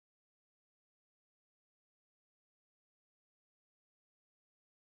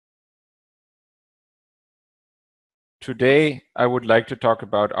Today, I would like to talk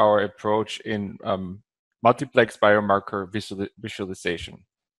about our approach in multiplex biomarker visualization.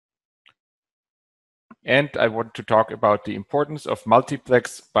 And I want to talk about the importance of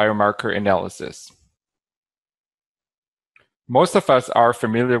multiplex biomarker analysis. Most of us are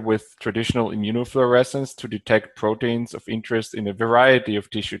familiar with traditional immunofluorescence to detect proteins of interest in a variety of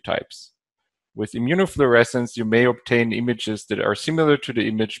tissue types. With immunofluorescence, you may obtain images that are similar to the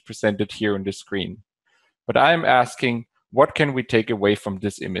image presented here on the screen. But I am asking, what can we take away from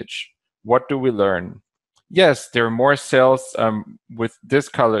this image? What do we learn? Yes, there are more cells with this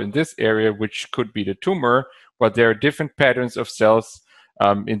color in this area, which could be the tumor, but there are different patterns of cells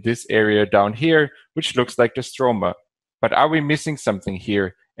in this area down here, which looks like the stroma. But are we missing something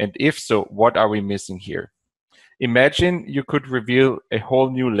here? And if so, what are we missing here? Imagine you could reveal a whole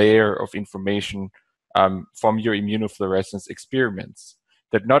new layer of information from your immunofluorescence experiments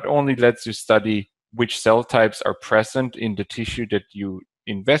that not only lets you study which cell types are present in the tissue that you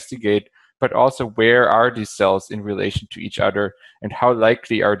investigate, but also where are these cells in relation to each other and how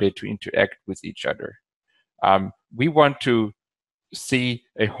likely are they to interact with each other. We want to see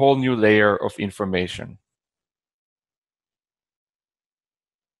a whole new layer of information.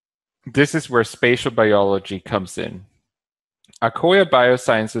 This is where spatial biology comes in. Akoya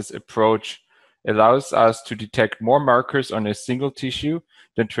Biosciences approach allows us to detect more markers on a single tissue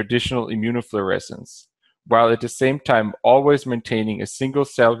than traditional immunofluorescence, while at the same time always maintaining a single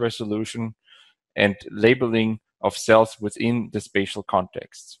cell resolution and labeling of cells within the spatial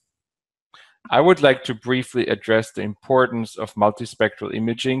context. I would like to briefly address the importance of multispectral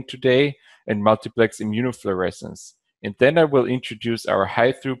imaging today and multiplex immunofluorescence, and then I will introduce our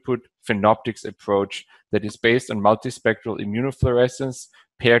high-throughput Phenoptics approach that is based on multispectral immunofluorescence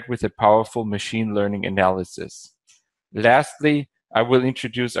paired with a powerful machine learning analysis. Lastly, I will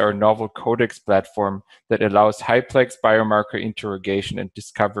introduce our novel CODEX platform that allows high-plex biomarker interrogation and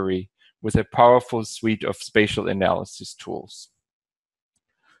discovery with a powerful suite of spatial analysis tools.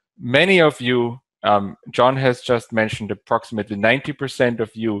 Many of you, John has just mentioned approximately 90%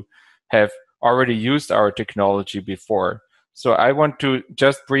 of you have already used our technology before. So I want to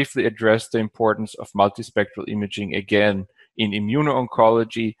just briefly address the importance of multispectral imaging again in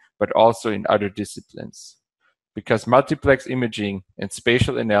immuno-oncology, but also in other disciplines. Because multiplex imaging and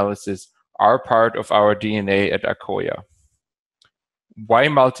spatial analysis are part of our DNA at Akoya. Why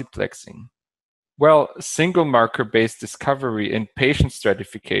multiplexing? Well, single marker-based discovery and patient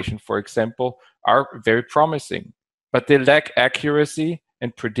stratification, for example, are very promising, but they lack accuracy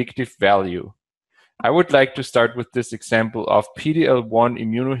and predictive value. I would like to start with this example of PD-L1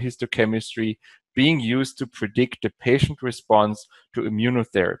 immunohistochemistry being used to predict the patient response to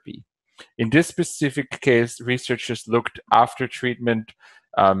immunotherapy. In this specific case, researchers looked after treatment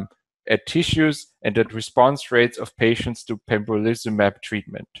at tissues and at response rates of patients to pembrolizumab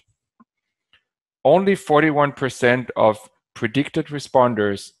treatment. Only 41% of predicted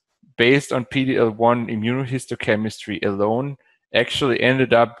responders based on PD-L1 immunohistochemistry alone actually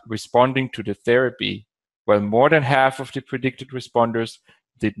ended up responding to the therapy, while more than half of the predicted responders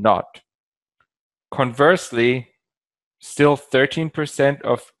did not. Conversely, still 13%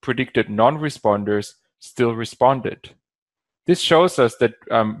 of predicted non-responders still responded. This shows us that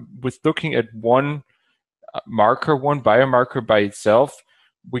with looking at one marker, one biomarker by itself,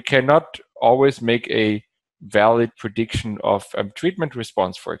 we cannot always make a valid prediction of treatment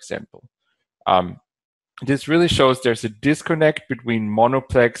response, for example. This really shows there's a disconnect between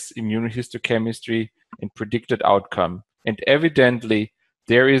monoplex immunohistochemistry and predicted outcome, and evidently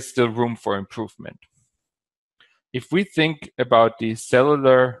there is still room for improvement. If we think about the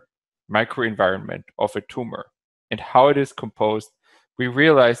cellular microenvironment of a tumor and how it is composed, we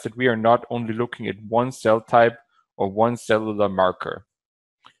realize that we are not only looking at one cell type or one cellular marker.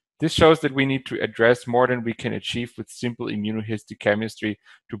 This shows that we need to address more than we can achieve with simple immunohistochemistry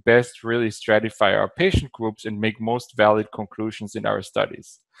to best really stratify our patient groups and make most valid conclusions in our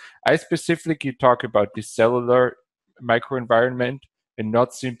studies. I specifically talk about the cellular microenvironment and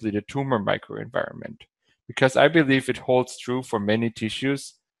not simply the tumor microenvironment, because I believe it holds true for many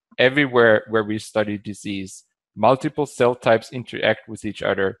tissues. Everywhere where we study disease, multiple cell types interact with each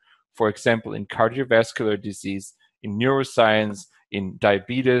other, for example, in cardiovascular disease, in neuroscience, in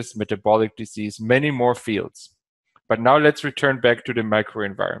diabetes, metabolic disease, many more fields. But now let's return back to the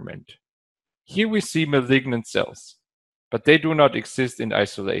microenvironment. Here we see malignant cells, but they do not exist in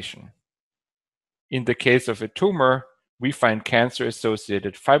isolation. In the case of a tumor, we find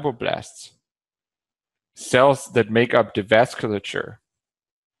cancer-associated fibroblasts, cells that make up the vasculature,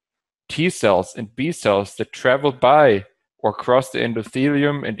 T cells and B cells that travel by or cross the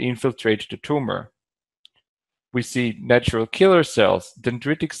endothelium and infiltrate the tumor. We see natural killer cells,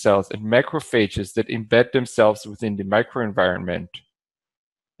 dendritic cells, and macrophages that embed themselves within the microenvironment.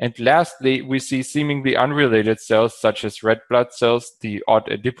 And lastly, we see seemingly unrelated cells such as red blood cells, the odd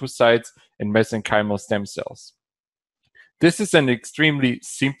adipocytes, and mesenchymal stem cells. This is an extremely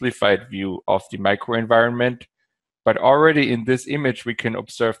simplified view of the microenvironment, but already in this image we can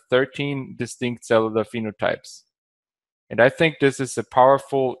observe 13 distinct cellular phenotypes. And I think this is a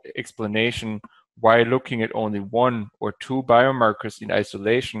powerful explanation why looking at only one or two biomarkers in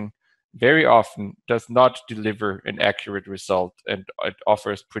isolation very often does not deliver an accurate result, and it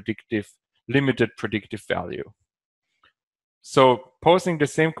offers limited predictive value. So posing the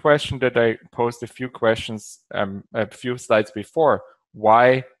same question that I posed a few slides before,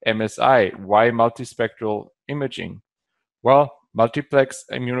 why MSI? Why multispectral imaging? Well, multiplex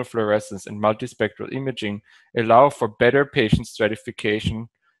immunofluorescence and multispectral imaging allow for better patient stratification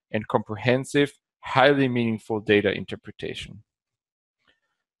and comprehensive, highly meaningful data interpretation.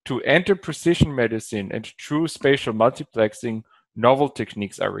 To enter precision medicine and true spatial multiplexing, novel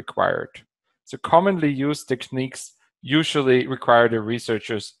techniques are required. So commonly used techniques usually require the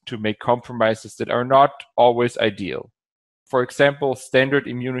researchers to make compromises that are not always ideal. For example, standard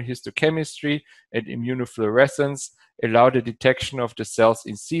immunohistochemistry and immunofluorescence allow the detection of the cells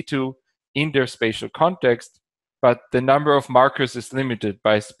in situ in their spatial context, but the number of markers is limited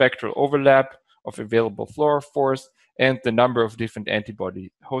by spectral overlap of available fluorophores and the number of different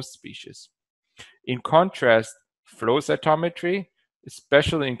antibody host species. In contrast, flow cytometry,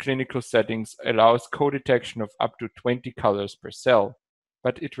 especially in clinical settings, allows co-detection of up to 20 colors per cell,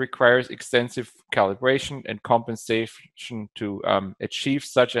 but it requires extensive calibration and compensation to achieve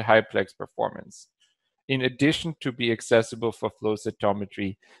such a high plex performance. In addition to be accessible for flow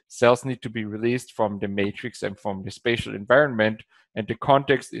cytometry, cells need to be released from the matrix and from the spatial environment, and the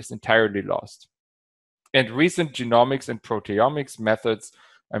context is entirely lost. And recent genomics and proteomics methods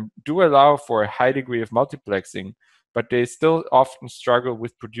do allow for a high degree of multiplexing, but they still often struggle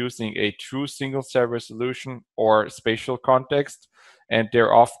with producing a true single-cell resolution or spatial context, and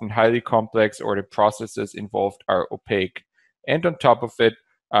they're often highly complex or the processes involved are opaque. And on top of it,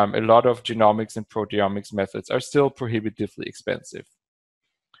 a lot of genomics and proteomics methods are still prohibitively expensive.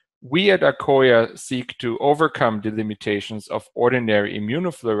 We at Akoya seek to overcome the limitations of ordinary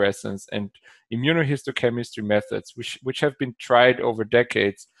immunofluorescence and immunohistochemistry methods, which have been tried over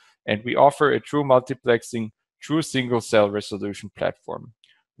decades, and we offer a true multiplexing, true single-cell resolution platform.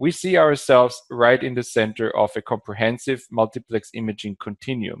 We see ourselves right in the center of a comprehensive multiplex imaging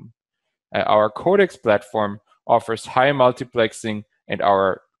continuum. Our CODEX platform offers high multiplexing, and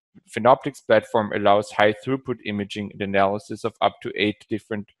our Phenoptics platform allows high throughput imaging and analysis of up to 8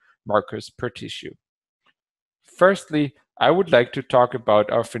 different markers per tissue. Firstly, I would like to talk about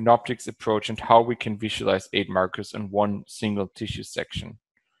our Phenoptics approach and how we can visualize 8 markers on one single tissue section.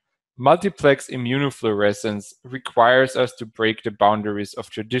 Multiplex immunofluorescence requires us to break the boundaries of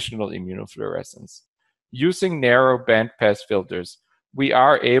traditional immunofluorescence. Using narrow bandpass filters, we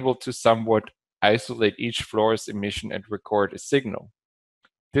are able to somewhat isolate each fluorescence emission and record a signal.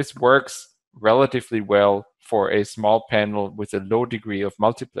 This works relatively well for a small panel with a low degree of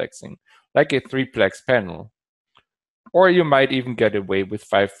multiplexing, like a 3-plex panel. Or you might even get away with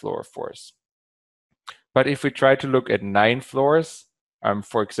 5 fluorophores. But if we try to look at 9 fluors,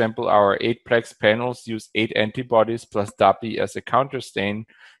 for example, our 8-plex panels use 8 antibodies plus DAPI as a counterstain,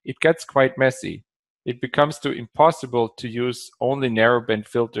 it gets quite messy. It becomes too impossible to use only narrowband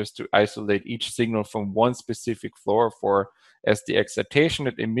filters to isolate each signal from one specific fluorophore, as the excitation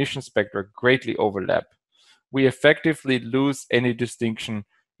and emission spectra greatly overlap. We effectively lose any distinction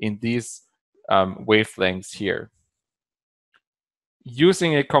in these wavelengths here.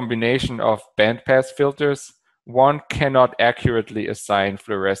 Using a combination of bandpass filters, one cannot accurately assign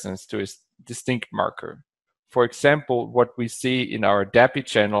fluorescence to a distinct marker. For example, what we see in our DAPI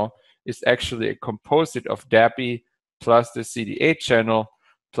channel is actually a composite of DAPI plus the CD8 channel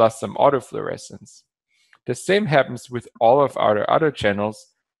plus some autofluorescence. The same happens with all of our other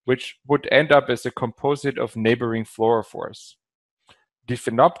channels, which would end up as a composite of neighboring fluorophores. The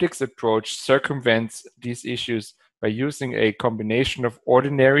Phenoptics approach circumvents these issues by using a combination of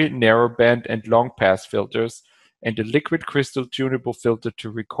ordinary narrowband and long-pass filters and a liquid crystal tunable filter to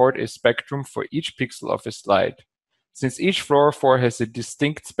record a spectrum for each pixel of a slide. Since each fluorophore has a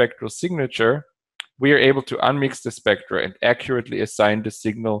distinct spectral signature, we are able to unmix the spectra and accurately assign the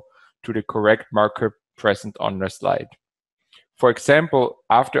signal to the correct marker present on the slide. For example,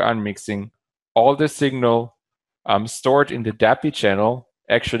 after unmixing, all the signal stored in the DAPI channel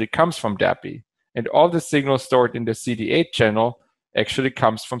actually comes from DAPI, and all the signal stored in the CD8 channel actually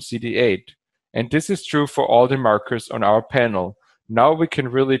comes from CD8. And this is true for all the markers on our panel. Now we can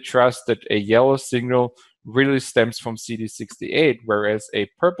really trust that a yellow signal really stems from CD68, whereas a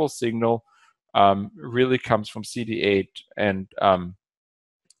purple signal really comes from CD8, and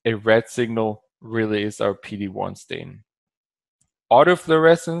a red signal really is our PD1 stain.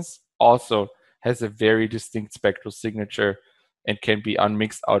 Autofluorescence also has a very distinct spectral signature and can be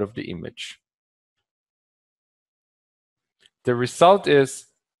unmixed out of the image. The result is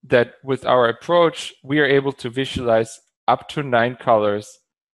that with our approach, we are able to visualize up to 9 colors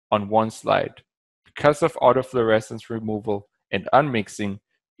on one slide. Because of autofluorescence removal and unmixing,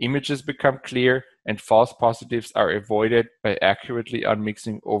 images become clear and false positives are avoided by accurately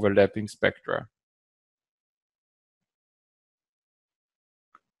unmixing overlapping spectra.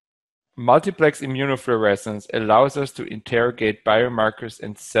 Multiplex immunofluorescence allows us to interrogate biomarkers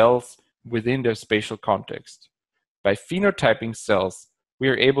and cells within their spatial context. By phenotyping cells, we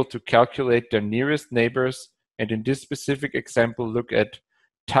are able to calculate their nearest neighbors, and in this specific example, look at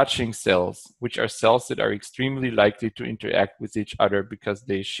touching cells, which are cells that are extremely likely to interact with each other because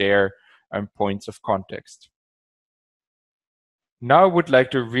they share points of context. Now I would like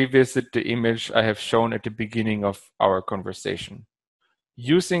to revisit the image I have shown at the beginning of our conversation.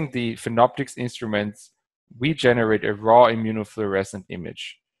 Using the Phenoptics instruments, we generate a raw immunofluorescent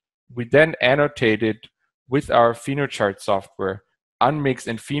image. We then annotate it with our PhenoChart software, unmix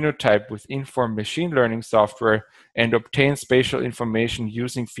and phenotype with Inform machine learning software, and obtain spatial information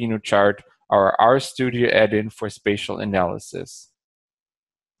using PhenoChart, our RStudio add-in for spatial analysis.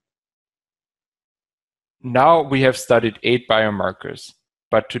 Now we have studied 8 biomarkers,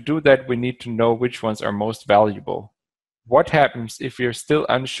 but to do that we need to know which ones are most valuable. What happens if you're still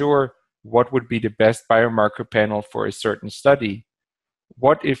unsure what would be the best biomarker panel for a certain study?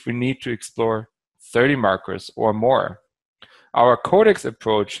 What if we need to explore 30 markers or more? Our CODEX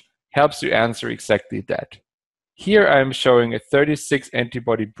approach helps you answer exactly that. Here I am showing a 36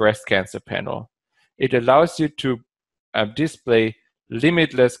 antibody breast cancer panel. It allows you to display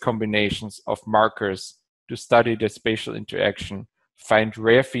limitless combinations of markers to study the spatial interaction, find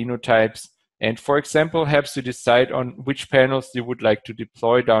rare phenotypes, and for example, helps you decide on which panels you would like to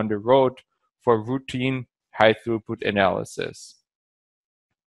deploy down the road for routine high throughput analysis.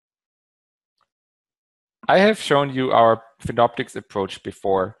 I have shown you our Phenoptics approach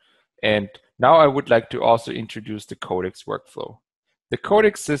before, and now I would like to also introduce the CODEX workflow. The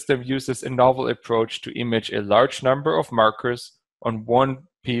CODEX system uses a novel approach to image a large number of markers on one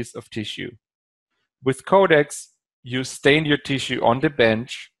piece of tissue. With CODEX, you stain your tissue on the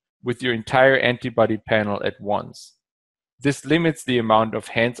bench with your entire antibody panel at once. This limits the amount of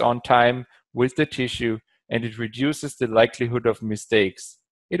hands-on time with the tissue, and it reduces the likelihood of mistakes.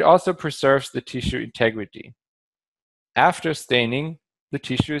 It also preserves the tissue integrity. After staining, the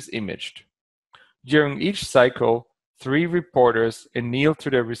tissue is imaged. During each cycle, 3 reporters anneal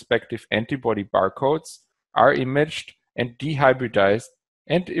to their respective antibody barcodes, are imaged and dehybridized,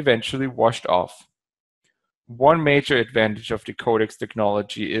 and eventually washed off. One major advantage of the CODEX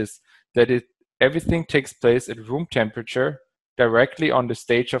technology is that everything takes place at room temperature, directly on the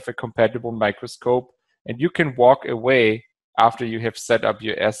stage of a compatible microscope, and you can walk away after you have set up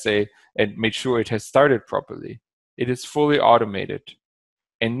your assay and made sure it has started properly. It is fully automated.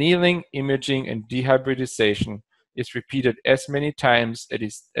 Annealing, imaging, and dehybridization is repeated as many times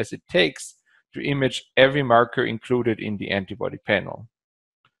as it takes to image every marker included in the antibody panel.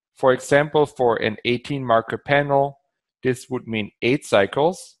 For example, for an 18 marker panel, this would mean 8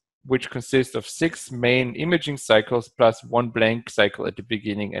 cycles, which consist of 6 main imaging cycles plus 1 blank cycle at the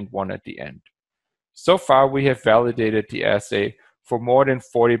beginning and 1 at the end. So far, we have validated the assay for more than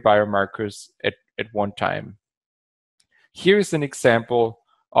 40 biomarkers at one time. Here is an example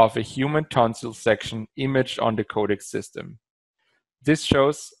of a human tonsil section imaged on the CODEX system. This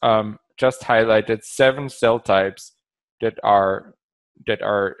shows just highlighted 7 cell types that are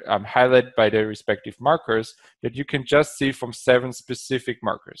highlighted by their respective markers that you can just see from 7 specific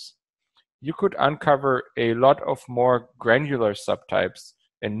markers. You could uncover a lot of more granular subtypes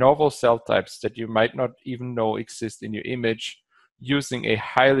and novel cell types that you might not even know exist in your image using a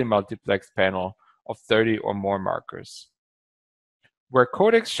highly multiplexed panel of 30 or more markers. Where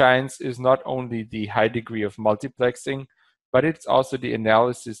CODEX shines is not only the high degree of multiplexing, but it's also the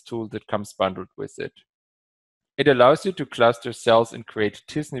analysis tool that comes bundled with it. It allows you to cluster cells and create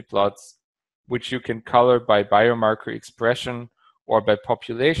t-SNE plots, which you can color by biomarker expression or by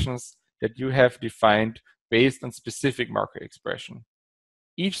populations that you have defined based on specific marker expression.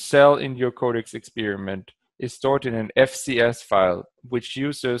 Each cell in your CODEX experiment is stored in an FCS file, which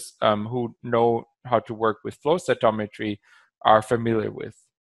users who know how to work with flow cytometry are familiar with.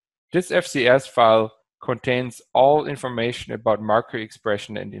 This FCS file contains all information about marker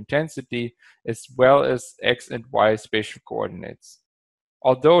expression and intensity, as well as X and Y spatial coordinates.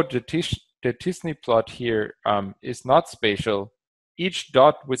 Although the t-SNE plot here is not spatial, each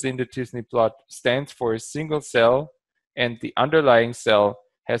dot within the t-SNE plot stands for a single cell, and the underlying cell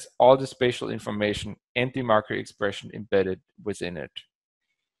has all the spatial information and the marker expression embedded within it.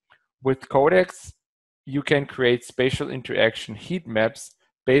 With CODEX, you can create spatial interaction heat maps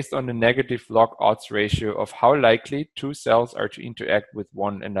based on the negative log odds ratio of how likely two cells are to interact with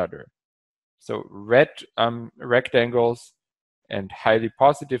one another. So red rectangles and highly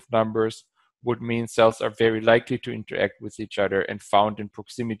positive numbers would mean cells are very likely to interact with each other and found in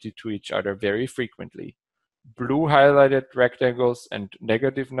proximity to each other very frequently. Blue highlighted rectangles and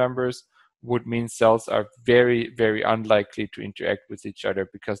negative numbers would mean cells are very, very unlikely to interact with each other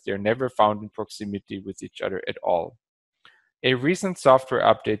because they're never found in proximity with each other at all. A recent software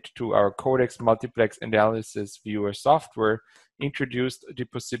update to our CODEX multiplex analysis viewer software introduced the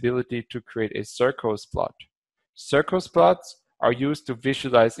possibility to create a Circos plot. Circos plots are used to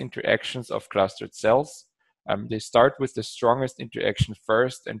visualize interactions of clustered cells. They start with the strongest interaction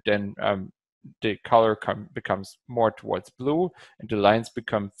first, and then the color becomes more towards blue, and the lines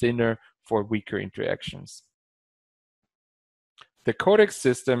become thinner for weaker interactions. The CODEX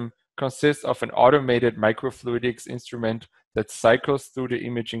system consists of an automated microfluidics instrument that cycles through the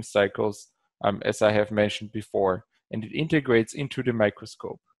imaging cycles, as I have mentioned before, and it integrates into the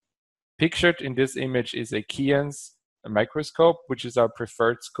microscope. Pictured in this image is a Keyence microscope, which is our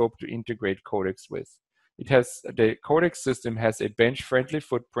preferred scope to integrate CODEX with. The CODEX system has a bench-friendly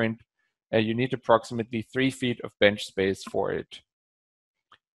footprint, and you need approximately 3 feet of bench space for it.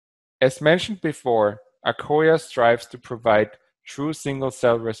 As mentioned before, Akoya strives to provide true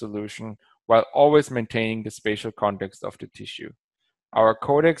single-cell resolution while always maintaining the spatial context of the tissue. Our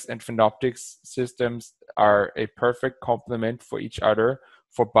CODEX and Phenoptics systems are a perfect complement for each other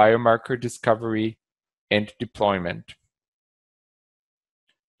for biomarker discovery and deployment.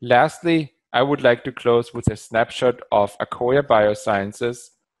 Lastly, I would like to close with a snapshot of Akoya Biosciences.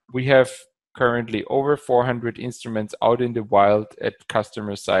 We have currently over 400 instruments out in the wild at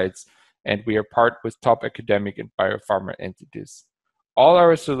customer sites, and we are partnered with top academic and biopharma entities. All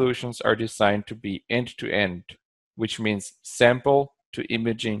our solutions are designed to be end-to-end, which means sample to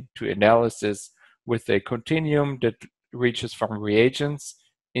imaging to analysis, with a continuum that reaches from reagents,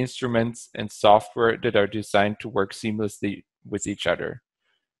 instruments, and software that are designed to work seamlessly with each other.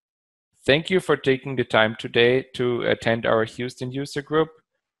 Thank you for taking the time today to attend our Houston user group,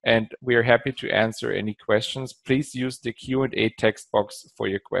 and we are happy to answer any questions. Please use the Q&A text box for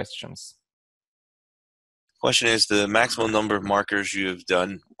your questions. Question is the maximum number of markers you have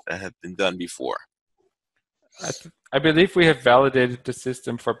done that have been done before? I believe we have validated the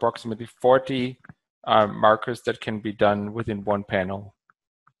system for approximately 40 markers that can be done within one panel.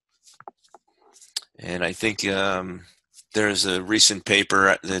 And I think there's a recent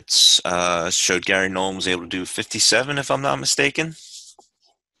paper that showed Gary Nolan was able to do 57, if I'm not mistaken.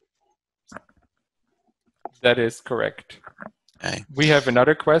 That is correct. Okay. We have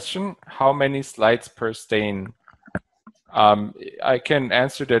another question. How many slides per stain? I can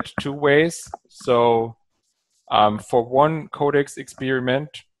answer that 2 ways. So for one CODEX experiment,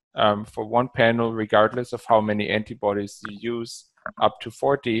 for one panel, regardless of how many antibodies you use, up to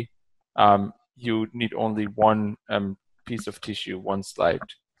 40, you need only one piece of tissue, one slide.